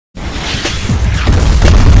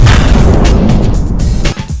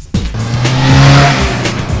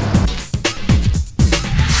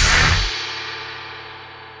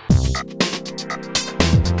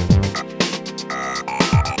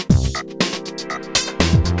Hi,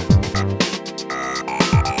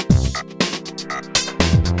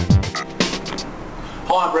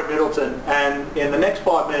 I'm Brett Middleton, and in the next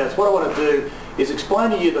 5 minutes what I want to do is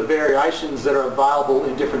explain to you the variations that are available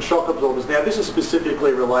in different shock absorbers. Now this is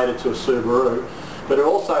specifically related to a Subaru, but it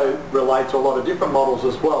also relates to a lot of different models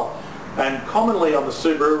as well. And commonly on the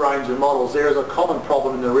Subaru range of models there is a common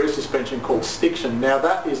problem in the rear suspension called stiction. Now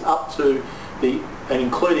that is up to the, and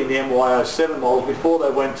including the MY07 models before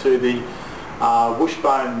they went to the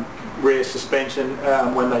wishbone rear suspension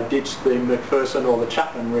when they ditched the McPherson or the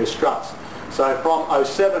Chapman rear struts. So from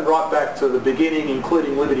 07 right back to the beginning,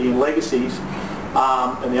 including Liberty and Legacies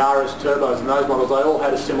and the RS turbos and those models, they all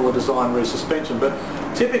had a similar design rear suspension. But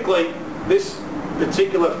typically this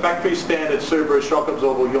particular factory standard Subaru shock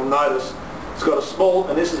absorber, you'll notice it's got a small,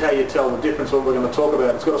 and this is how you tell the difference what we're going to talk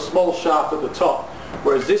about, it's got a small shaft at the top,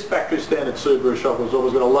 whereas this factory standard Subaru shock absorber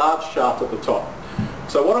has got a large shaft at the top.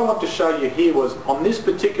 So what I want to show you here was on this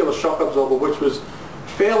particular shock absorber, which was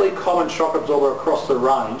fairly common shock absorber across the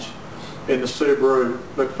range in the Subaru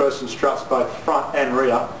McPherson struts both front and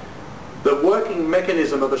rear, the working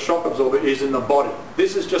mechanism of the shock absorber is in the body.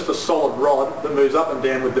 This is just a solid rod that moves up and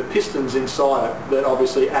down with the pistons inside it that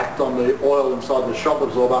obviously act on the oil inside the shock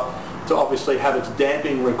absorber to obviously have its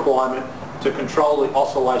damping requirement to control the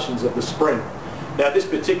oscillations of the spring. Now this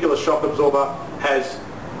particular shock absorber has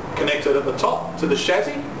connected at the top to the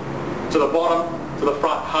chassis, to the bottom to the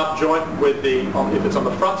front hub joint with the, if it's on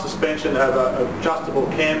the front suspension, have an adjustable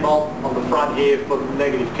cam bolt on the front here for the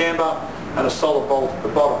negative camber and a solid bolt at the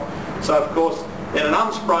bottom. So of course in an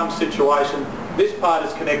unsprung situation this part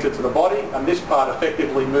is connected to the body and this part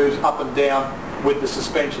effectively moves up and down with the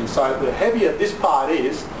suspension. So the heavier this part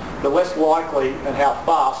is, the less likely and how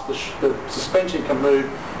fast the suspension can move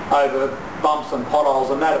over bumps and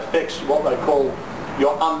potholes, and that affects what they call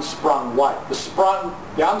your unsprung weight.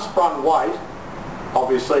 The unsprung weight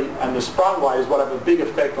obviously, and the sprung weight is what have a big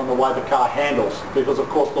effect on the way the car handles, because of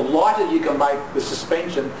course the lighter you can make the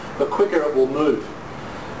suspension, the quicker it will move.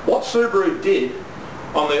 What Subaru did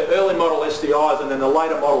on the early model STIs and then the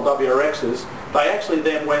later model WRXs, they actually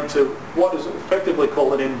then went to what is effectively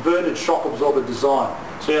called an inverted shock absorber design.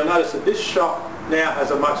 So you'll notice that this shock now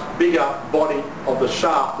has a much bigger body of the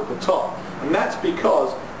shaft at the top, and that's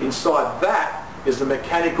because inside that is the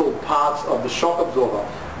mechanical parts of the shock absorber.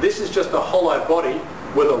 This is just a hollow body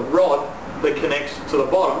with a rod that connects to the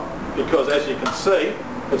bottom, because as you can see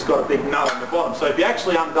it's got a big nut on the bottom. So if you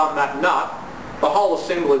actually undone that nut, the whole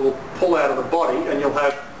assembly will pull out of the body and you'll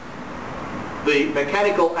have the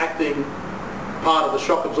mechanical acting part of the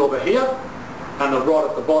shock absorber here and the rod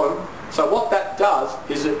at the bottom. So what that does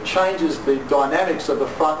is it changes the dynamics of the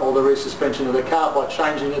front or the rear suspension of the car by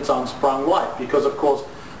changing its unsprung weight, because of course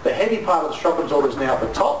the heavy part of the shock absorber is now at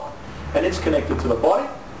the top and it's connected to the body,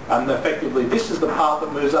 and effectively this is the part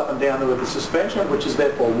that moves up and down with the suspension, which is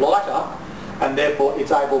therefore lighter, and therefore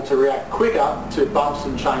it's able to react quicker to bumps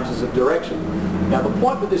and changes of direction. Now the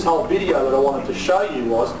point with this whole video that I wanted to show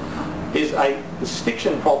you is the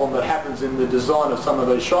stiction problem that happens in the design of some of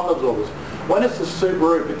these shock absorbers. When it's the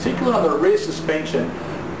Subaru, particularly on the rear suspension,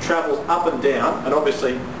 travels up and down, and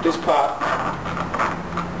obviously this part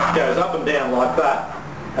goes up and down like that,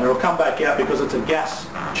 and it'll come back out because it's a gas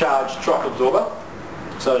charged shock absorber,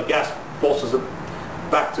 so the gas forces it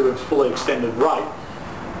back to its fully extended rate.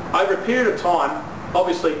 Over a period of time,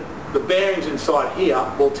 obviously the bearings inside here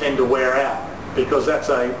will tend to wear out, because that's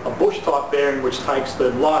a bush type bearing which takes the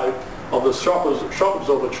load of the shock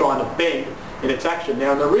absorber trying to bend in its action.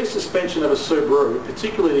 Now in the rear suspension of a Subaru,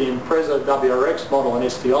 particularly the Impreza WRX model and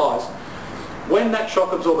STIs, when that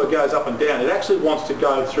shock absorber goes up and down, it actually wants to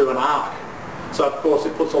go through an arc. So of course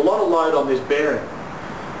it puts a lot of load on this bearing.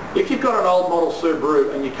 If you've got an old model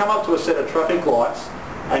Subaru and you come up to a set of traffic lights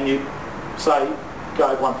and you say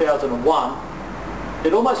go 1001,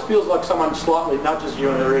 it almost feels like someone slightly nudges you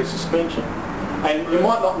in the rear suspension. And you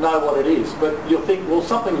might not know what it is, but you'll think, well,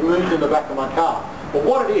 something's moved in the back of my car. But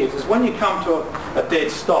what it is when you come to a dead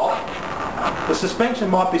stop, the suspension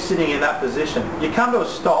might be sitting in that position. You come to a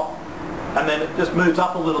stop and then it just moves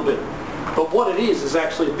up a little bit. But what it is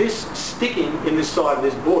actually this sticking in this side of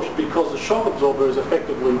this bush, because the shock absorber is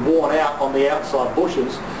effectively worn out on the outside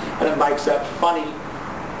bushes, and it makes that funny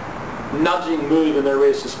nudging move in the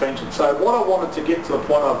rear suspension. So what I wanted to get to the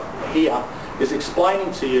point of here is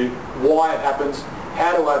explaining to you why it happens,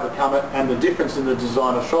 how to overcome it, and the difference in the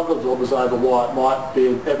design of shock absorbers over why it might be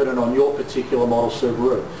evident on your particular model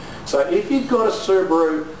Subaru. So if you've got a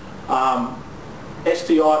Subaru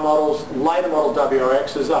STI models, later model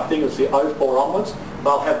WRXs, I think it's the 04 onwards,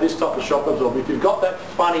 they'll have this type of shock absorber. If you've got that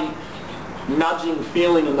funny nudging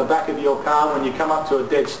feeling in the back of your car when you come up to a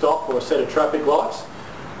dead stop or a set of traffic lights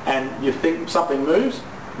and you think something moves,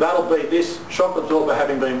 that'll be this shock absorber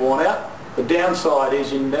having been worn out. The downside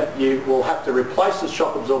is you will have to replace the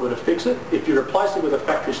shock absorber to fix it. If you replace it with a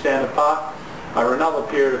factory standard part, over another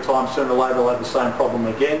period of time, sooner or later you'll have the same problem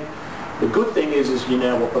again. The good thing is you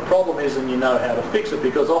know what the problem is and you know how to fix it,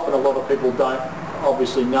 because often a lot of people don't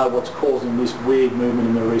obviously know what's causing this weird movement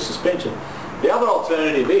in the rear suspension. The other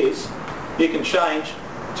alternative is you can change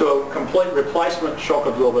to a complete replacement shock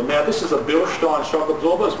absorber. Now this is a Bilstein shock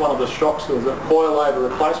absorber. It's one of the shocks with a coilover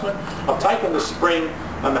replacement. I've taken the spring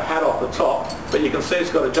and the hat off the top, but you can see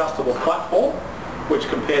it's got adjustable platform, which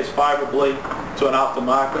compares favourably to an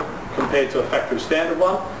aftermarket compared to a factory standard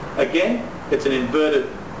one. Again, it's an inverted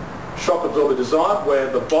shock absorber design where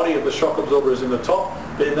the body of the shock absorber is in the top,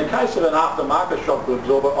 but in the case of an aftermarket shock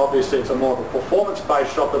absorber, obviously it's a more of a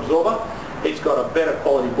performance-based shock absorber. It's got a better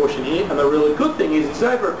quality bush in here, and the really good thing is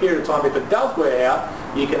over a period of time, if it does wear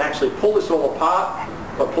out, you can actually pull this all apart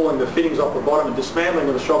by pulling the fittings off the bottom and dismantling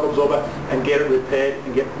of the shock absorber and get it repaired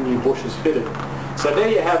and get new bushes fitted. So there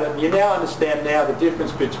you have it. You now understand the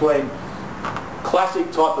difference between classic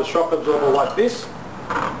type of shock absorber like this,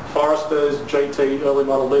 Foresters, GT, early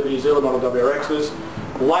model Liberties, early model WRXs,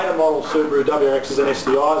 later model Subaru WRXs and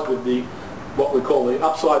STIs with the what we call the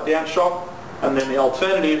upside down shock, and then the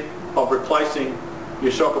alternative of replacing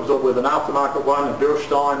your shock absorber with an aftermarket one, a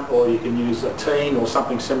Bilstein, or you can use a Teen or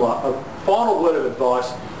something similar. A final word of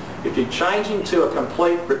advice: if you're changing to a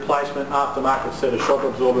complete replacement aftermarket set of shock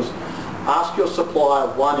absorbers, ask your supplier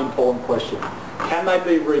one important question: can they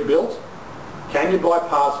be rebuilt? Can you buy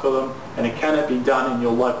parts for them? And can it be done in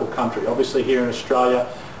your local country? Obviously here in Australia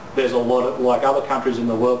there's a lot of, like other countries in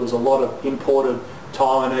the world, there's a lot of imported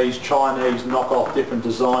Taiwanese, Chinese knockoff different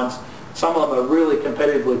designs. Some of them are really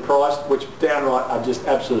competitively priced, which downright are just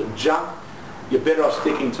absolute junk. You're better off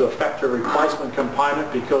sticking to a factory replacement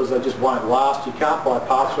component because they just won't last. You can't buy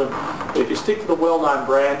parts for them. But if you stick to the well-known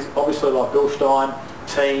brands, obviously like Bilstein,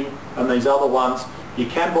 Teen and these other ones, you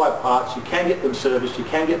can buy parts, you can get them serviced, you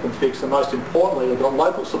can get them fixed, and most importantly they've got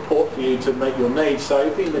local support for you to meet your needs. So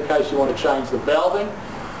if in the case you want to change the valving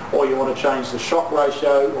or you want to change the shock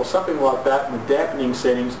ratio or something like that in the dampening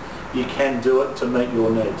settings, you can do it to meet your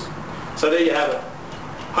needs. So there you have it.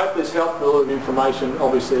 Hope this helped, a little bit of information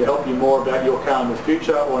obviously to help you more about your car in the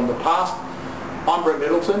future or in the past. I'm Brett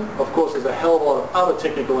Middleton. Of course there's a hell of a lot of other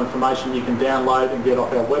technical information you can download and get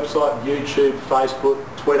off our website, YouTube, Facebook,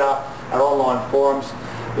 Twitter, our online forums.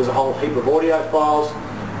 There's a whole heap of audio files,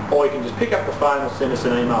 or you can just pick up the phone or send us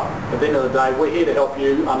an email. At the end of the day, we're here to help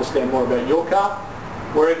you understand more about your car,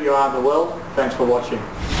 wherever you are in the world. Thanks for watching.